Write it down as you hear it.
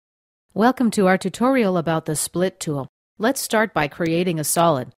Welcome to our tutorial about the split tool. Let's start by creating a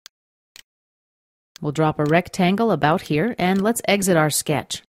solid. We'll drop a rectangle about here and let's exit our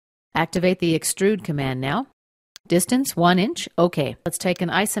sketch. Activate the Extrude command now. Distance 1 inch, OK. Let's take an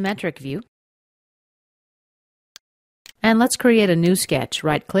isometric view. And let's create a new sketch.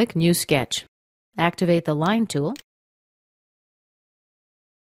 Right-click, New Sketch. Activate the Line tool.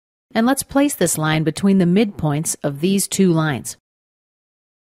 And let's place this line between the midpoints of these two lines.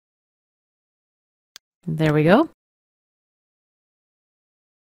 There we go.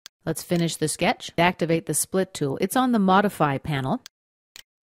 Let's finish the sketch. Activate the Split tool. It's on the Modify panel.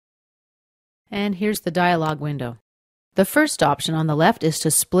 And here's the dialog window. The first option on the left is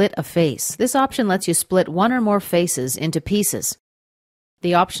to split a face. This option lets you split one or more faces into pieces.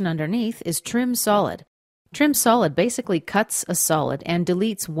 The option underneath is Trim Solid. Trim Solid basically cuts a solid and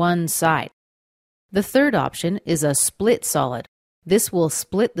deletes one side. The third option is a Split Solid. This will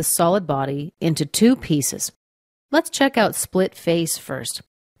split the solid body into two pieces. Let's check out Split Face first.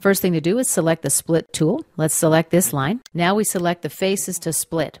 First thing to do is select the Split tool. Let's select this line. Now we select the faces to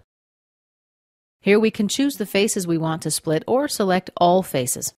split. Here we can choose the faces we want to split or select all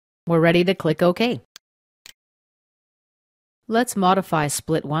faces. We're ready to click OK. Let's modify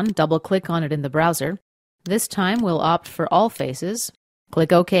Split 1. Double-click on it in the browser. This time we'll opt for all faces.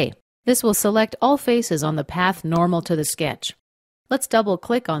 Click OK. This will select all faces on the path normal to the sketch. Let's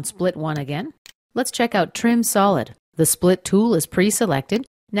double-click on Split 1 again. Let's check out Trim Solid. The Split tool is pre-selected.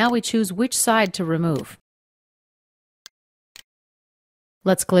 Now we choose which side to remove.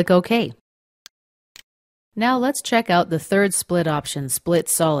 Let's click OK. Now let's check out the third split option, Split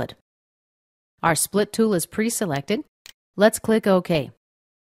Solid. Our Split tool is pre-selected. Let's click OK.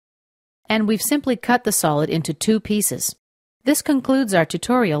 And we've simply cut the solid into two pieces. This concludes our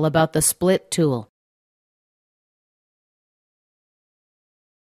tutorial about the Split tool.